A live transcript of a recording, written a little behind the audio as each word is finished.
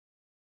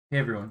Hey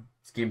everyone,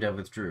 it's GameDev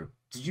with Drew.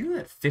 Did you know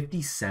that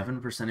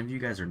 57% of you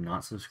guys are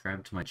not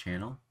subscribed to my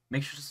channel?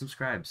 Make sure to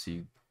subscribe so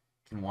you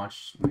can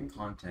watch my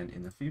content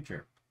in the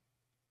future.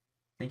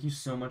 Thank you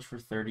so much for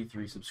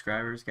 33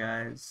 subscribers,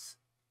 guys.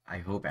 I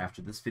hope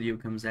after this video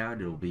comes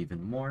out, it'll be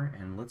even more,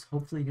 and let's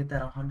hopefully hit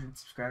that 100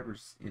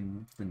 subscribers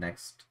in the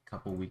next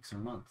couple weeks or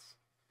months.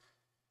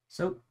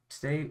 So,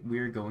 today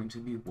we're going to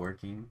be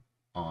working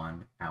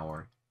on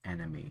our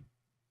enemy.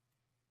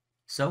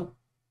 So,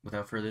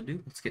 without further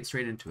ado, let's get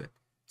straight into it.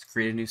 Let's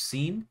create a new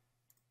scene,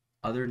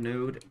 other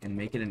node, and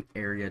make it an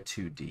area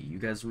 2D. You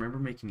guys remember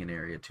making an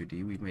area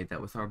 2D? We made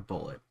that with our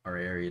bullet. Our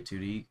area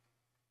 2D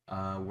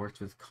worked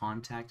with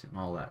contact and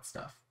all that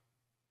stuff.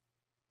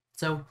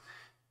 So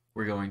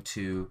we're going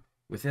to,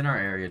 within our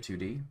area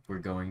 2D, we're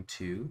going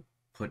to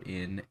put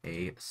in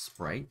a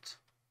sprite.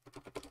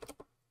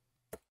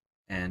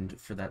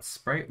 And for that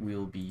sprite,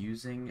 we'll be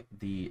using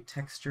the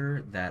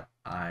texture that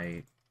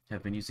I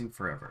have been using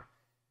forever.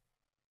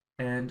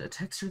 And a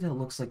texture that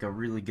looks like a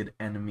really good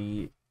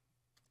enemy.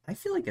 I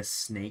feel like a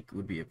snake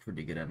would be a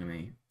pretty good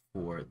enemy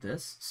for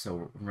this.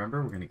 So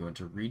remember, we're going to go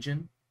into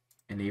region,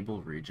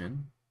 enable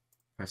region,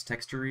 press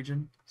texture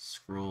region,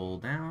 scroll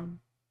down.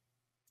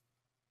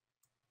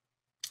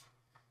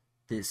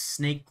 This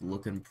snake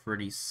looking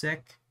pretty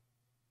sick,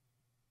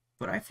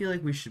 but I feel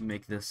like we should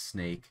make this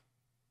snake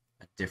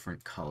a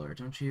different color,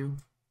 don't you?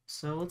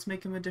 So let's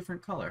make him a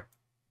different color.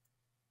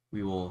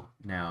 We will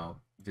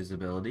now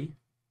visibility,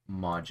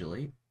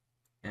 modulate,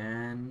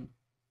 and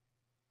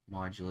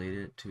modulate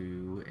it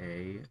to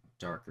a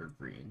darker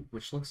green,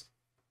 which looks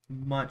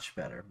much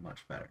better,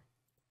 much better.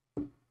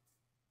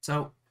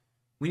 So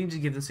we need to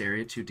give this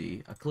area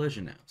 2D a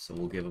collision now. So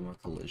we'll give them a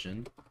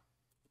collision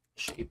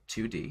shape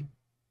 2D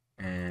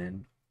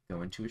and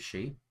go into a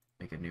shape,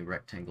 make a new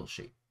rectangle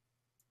shape.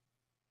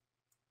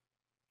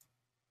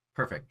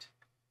 Perfect.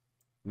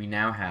 We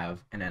now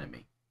have an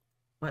enemy,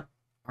 but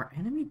our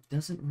enemy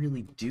doesn't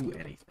really do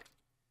anything.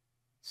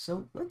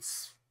 So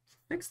let's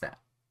fix that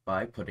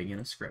by putting in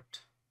a script.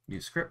 New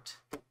script,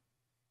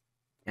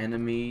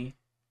 enemy.gd,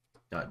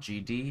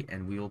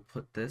 and we will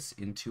put this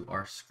into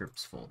our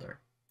scripts folder.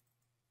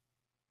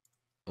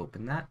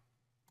 Open that,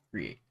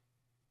 create.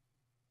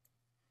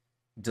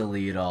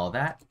 Delete all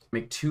that.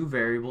 Make two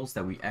variables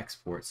that we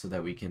export so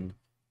that we can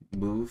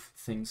move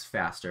things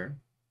faster,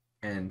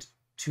 and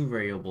two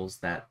variables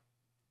that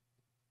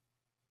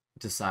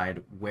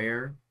decide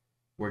where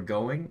we're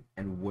going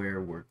and where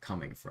we're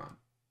coming from.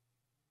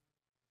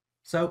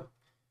 So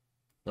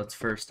let's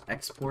first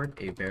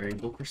export a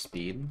variable for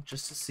speed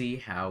just to see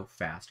how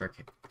fast our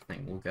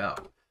thing will go.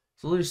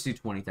 So we'll just do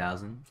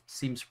 20,000.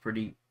 Seems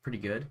pretty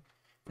good.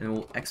 And then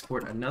we'll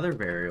export another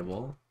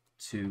variable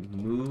to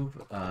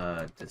move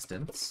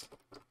distance.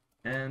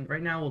 And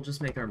right now we'll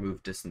just make our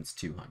move distance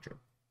 200.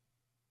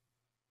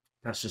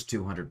 That's just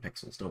 200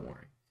 pixels, don't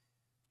worry.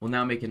 We'll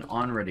now make an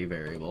onReady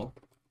variable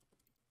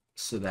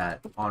so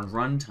that on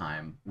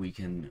runtime we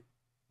can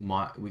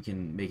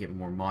make it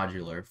more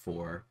modular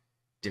for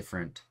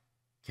different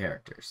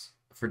characters,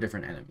 for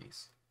different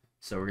enemies.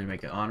 So we're gonna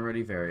make an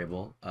onReady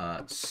variable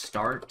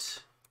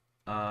start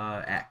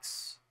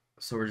x.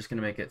 So we're just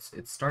gonna make its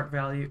start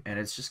value, and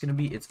it's just gonna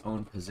be its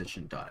own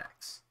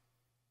position.x.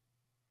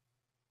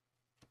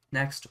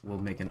 Next, we'll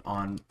make an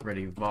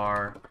onReady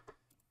var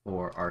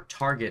for our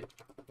target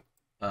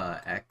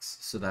x,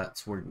 so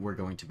that's where we're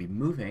going to be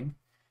moving,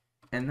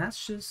 and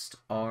that's just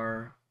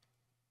our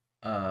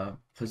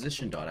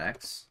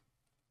position.x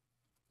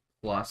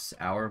plus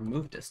our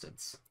move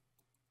distance.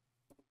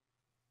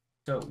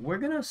 So we're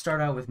going to start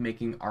out with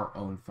making our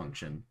own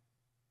function,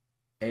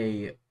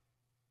 a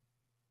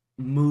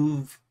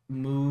move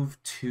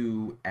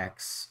to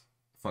x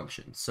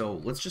function. So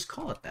let's just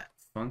call it that,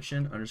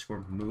 function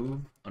underscore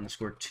move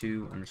underscore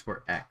to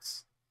underscore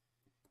x.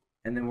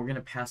 And then we're going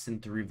to pass in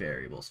three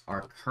variables: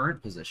 our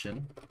current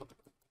position,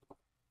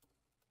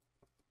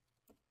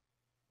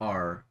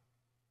 our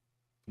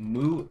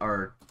new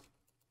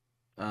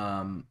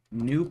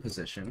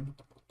position,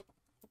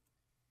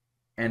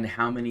 and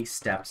how many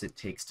steps it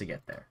takes to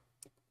get there.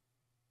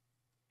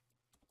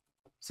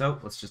 So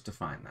let's just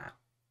define that.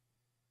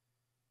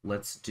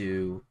 Let's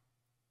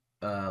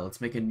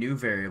make a new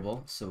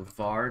variable. So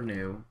var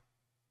new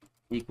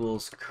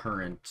equals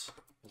current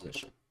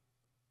position.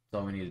 That's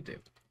all we need to do.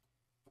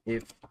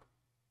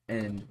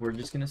 And we're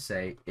just gonna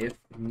say if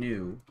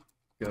new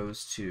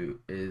goes to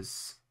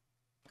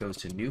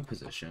new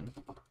position.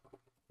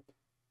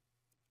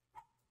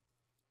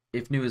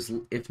 If new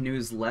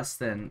is less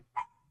than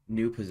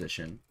new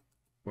position,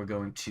 we're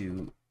going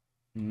to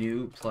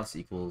new plus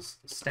equals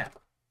step.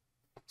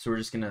 So we're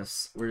just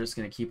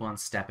gonna keep on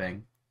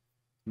stepping.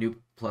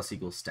 New plus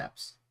equals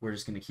steps. We're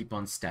just gonna keep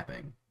on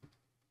stepping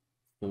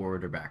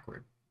forward or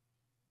backward.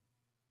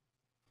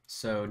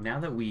 So now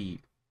that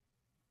we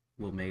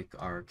will make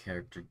our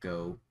character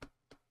go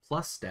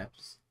plus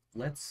steps,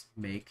 let's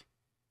make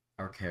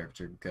our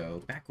character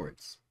go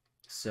backwards.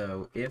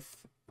 So if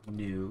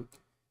new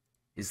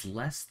is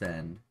less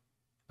than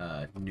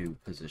new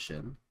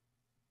position,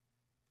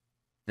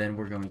 then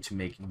we're going to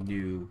make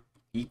new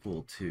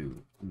equal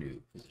to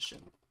new position.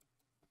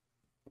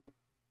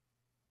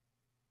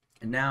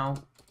 And now,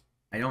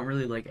 I don't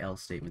really like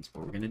else statements,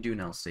 but we're going to do an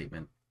else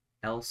statement.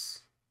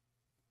 Else,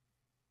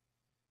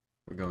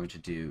 we're going to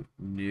do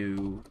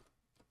new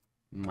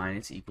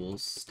minus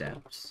equals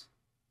steps.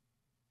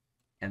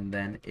 And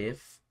then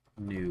if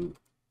new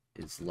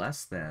is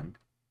less than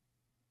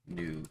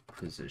new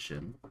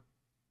position,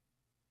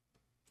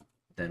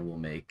 then we'll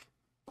make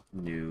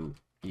new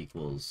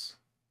equals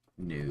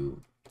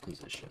new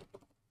position.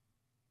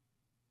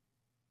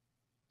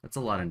 That's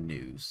a lot of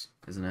news,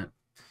 isn't it?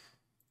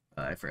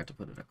 I forgot to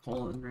put in a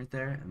colon right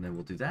there, and then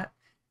we'll do that.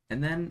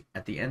 And then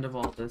at the end of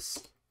all this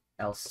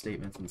else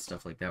statements and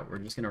stuff like that, we're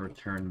just going to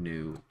return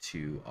new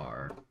to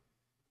our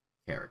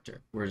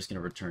character. We're just going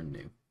to return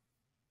new.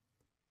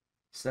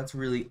 So that's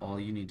really all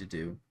you need to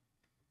do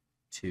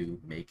to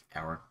make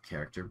our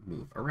character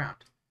move around.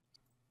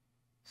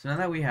 So now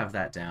that we have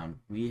that down,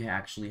 we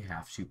actually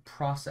have to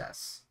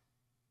process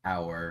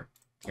our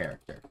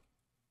character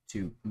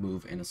to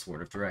move in a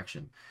sort of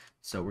direction.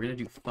 So we're going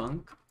to do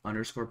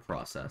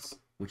func_process,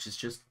 which is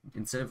just,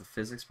 instead of a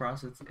physics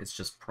process, it's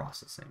just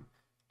processing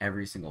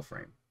every single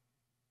frame.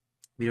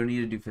 We don't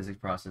need to do physics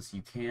process.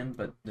 You can,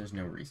 but there's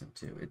no reason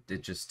to.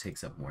 It just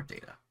takes up more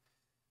data.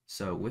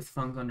 So with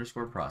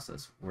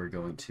func_process, we're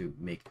going to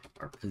make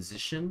our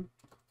position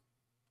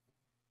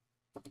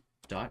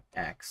dot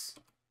x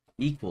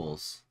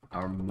equals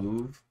our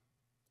move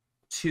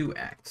to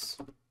x,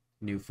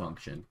 new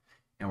function,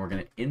 and we're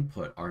going to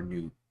input our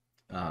new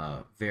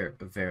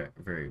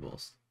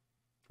variables.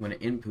 We're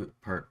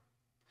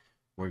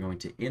going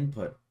to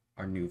input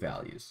our new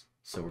values.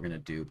 So we're going to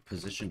do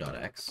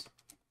position.x,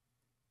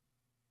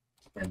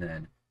 and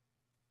then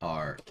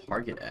our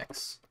target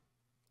x,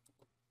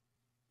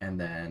 and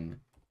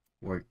then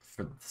for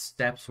the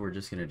steps, we're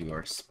just going to do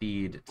our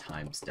speed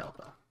times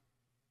delta.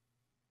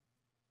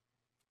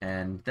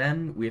 And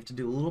then we have to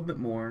do a little bit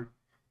more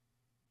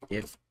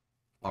if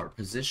our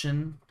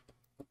position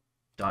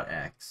dot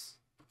x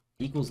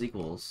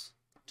equals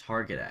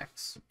target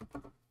x,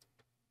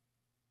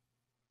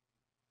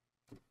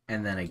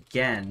 and then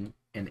again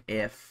an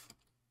if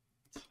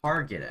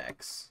target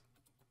x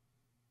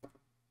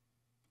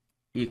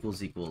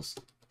equals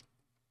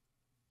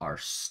our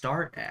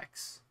start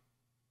x,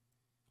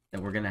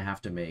 then we're going to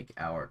have to make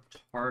our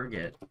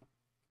target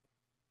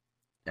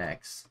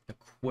x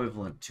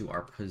equivalent to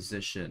our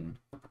position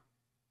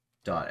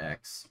dot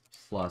x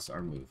plus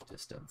our move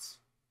distance.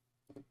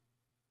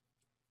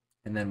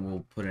 And then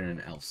we'll put in an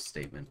else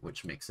statement,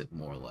 which makes it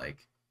more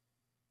like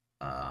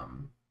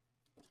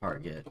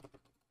target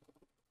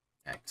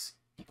x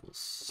equals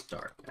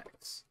start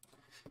x.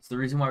 So the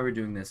reason why we're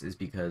doing this is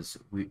because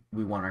we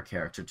want our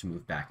character to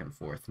move back and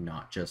forth,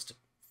 not just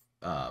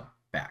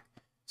back.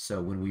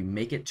 So when we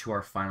make it to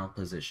our final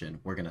position,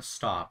 we're going to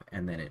stop,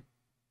 and then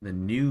the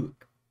new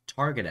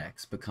target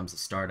x becomes the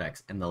start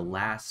x, and the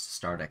last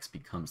start x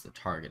becomes the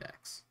target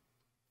x.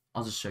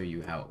 I'll just show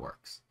you how it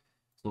works.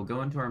 So we'll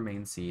go into our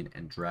main scene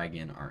and drag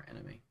in our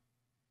enemy.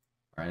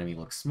 Our enemy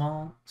looks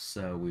small,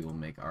 so we will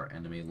make our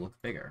enemy look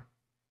bigger.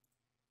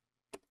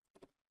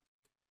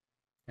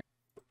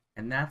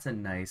 And that's a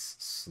nice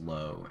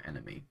slow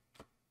enemy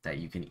that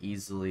you can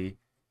easily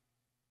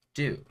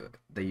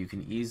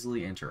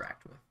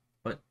interact with.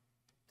 But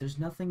there's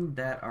nothing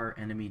that our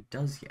enemy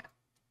does yet.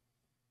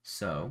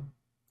 So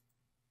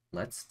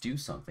let's do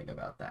something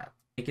about that.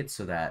 Make it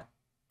so that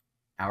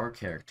our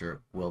character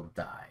will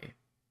die,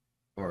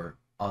 or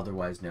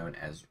otherwise known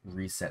as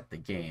reset the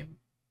game,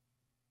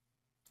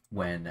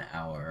 when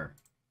our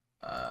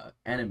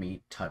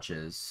enemy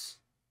touches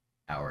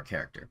our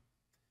character.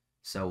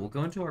 So we'll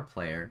go into our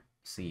player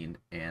scene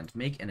and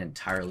make an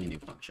entirely new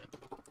function,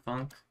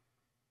 func,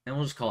 and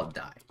we'll just call it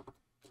die.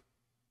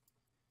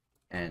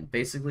 And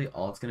basically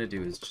all it's going to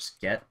do is just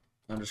get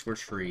underscore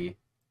tree,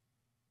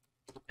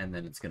 and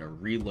then it's going to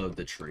reload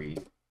the tree,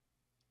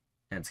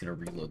 and it's going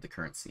to reload the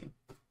current scene.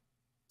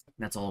 And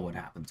that's all what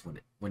happens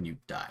when you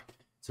die.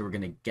 So we're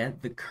going to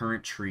get the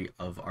current tree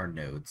of our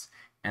nodes,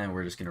 and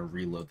we're just going to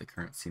reload the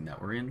current scene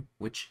that we're in,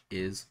 which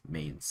is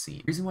main scene.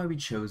 The reason why we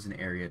chose an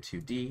Area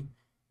 2D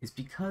is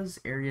because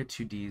Area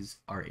 2Ds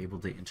are able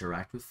to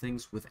interact with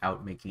things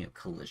without making a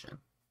collision.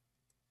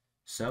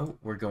 So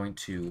we're going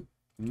to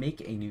make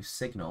a new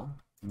signal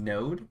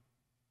node,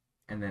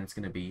 and then it's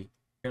going to be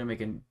we're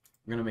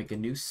going to make a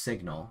new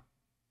signal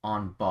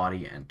on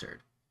body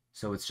entered.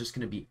 So it's just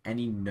going to be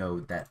any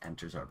node that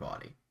enters our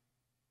body.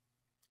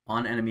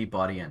 On enemy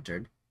body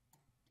entered,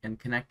 and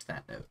connect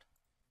that node.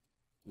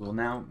 We'll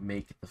now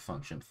make the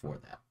function for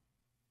that.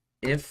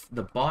 If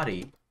the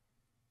body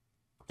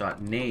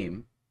dot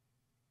name,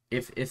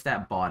 if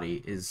that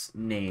body is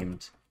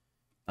named,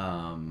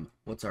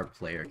 what's our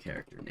player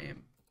character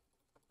name?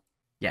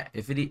 Yeah,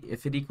 if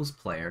it equals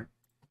player,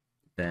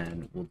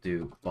 then we'll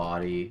do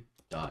body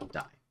dot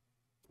die.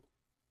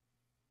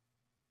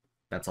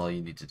 That's all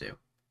you need to do.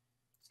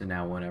 So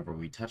now whenever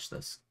we touch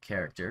this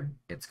character,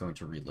 it's going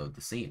to reload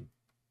the scene.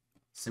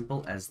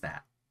 Simple as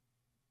that.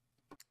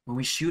 When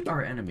we shoot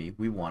our enemy,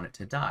 we want it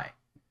to die.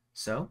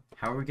 So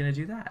how are we going to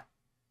do that?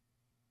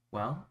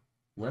 Well,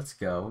 let's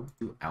go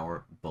to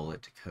our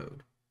bullet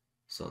code.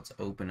 So let's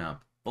open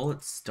up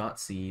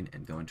bullets.scene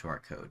and go into our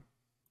code.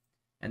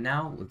 And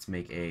now let's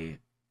make a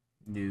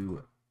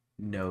new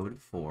node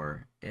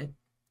for it,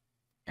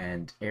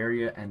 and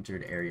area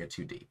entered area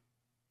 2D.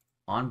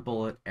 On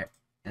bullet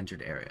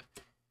entered area.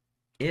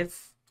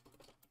 If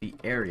the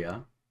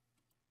area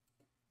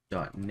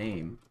dot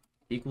name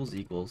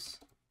equals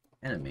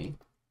enemy,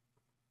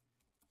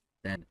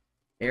 then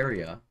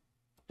area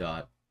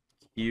dot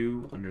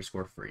q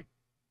underscore free.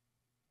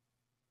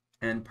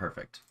 And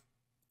perfect.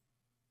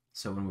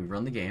 So when we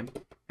run the game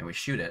and we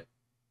shoot it,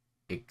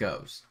 it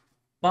goes.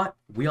 But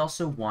we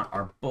also want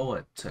our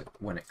bullet to,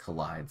 when it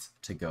collides,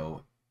 to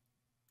go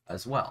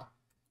as well.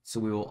 So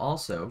we will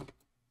also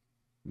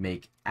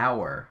make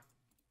our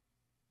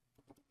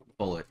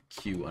bullet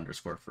q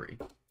underscore free.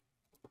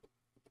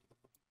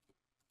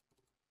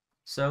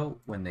 So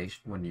when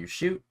you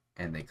shoot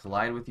and they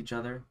collide with each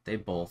other, they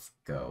both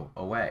go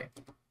away.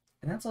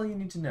 And that's all you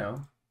need to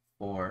know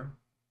for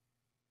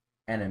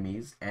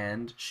enemies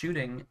and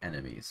shooting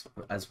enemies,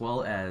 as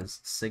well as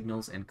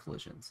signals and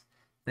collisions.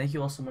 Thank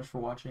you all so much for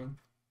watching.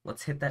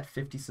 Let's hit that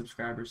 50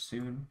 subscribers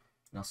soon,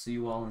 and I'll see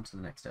you all into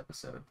the next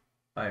episode.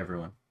 Bye,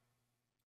 everyone.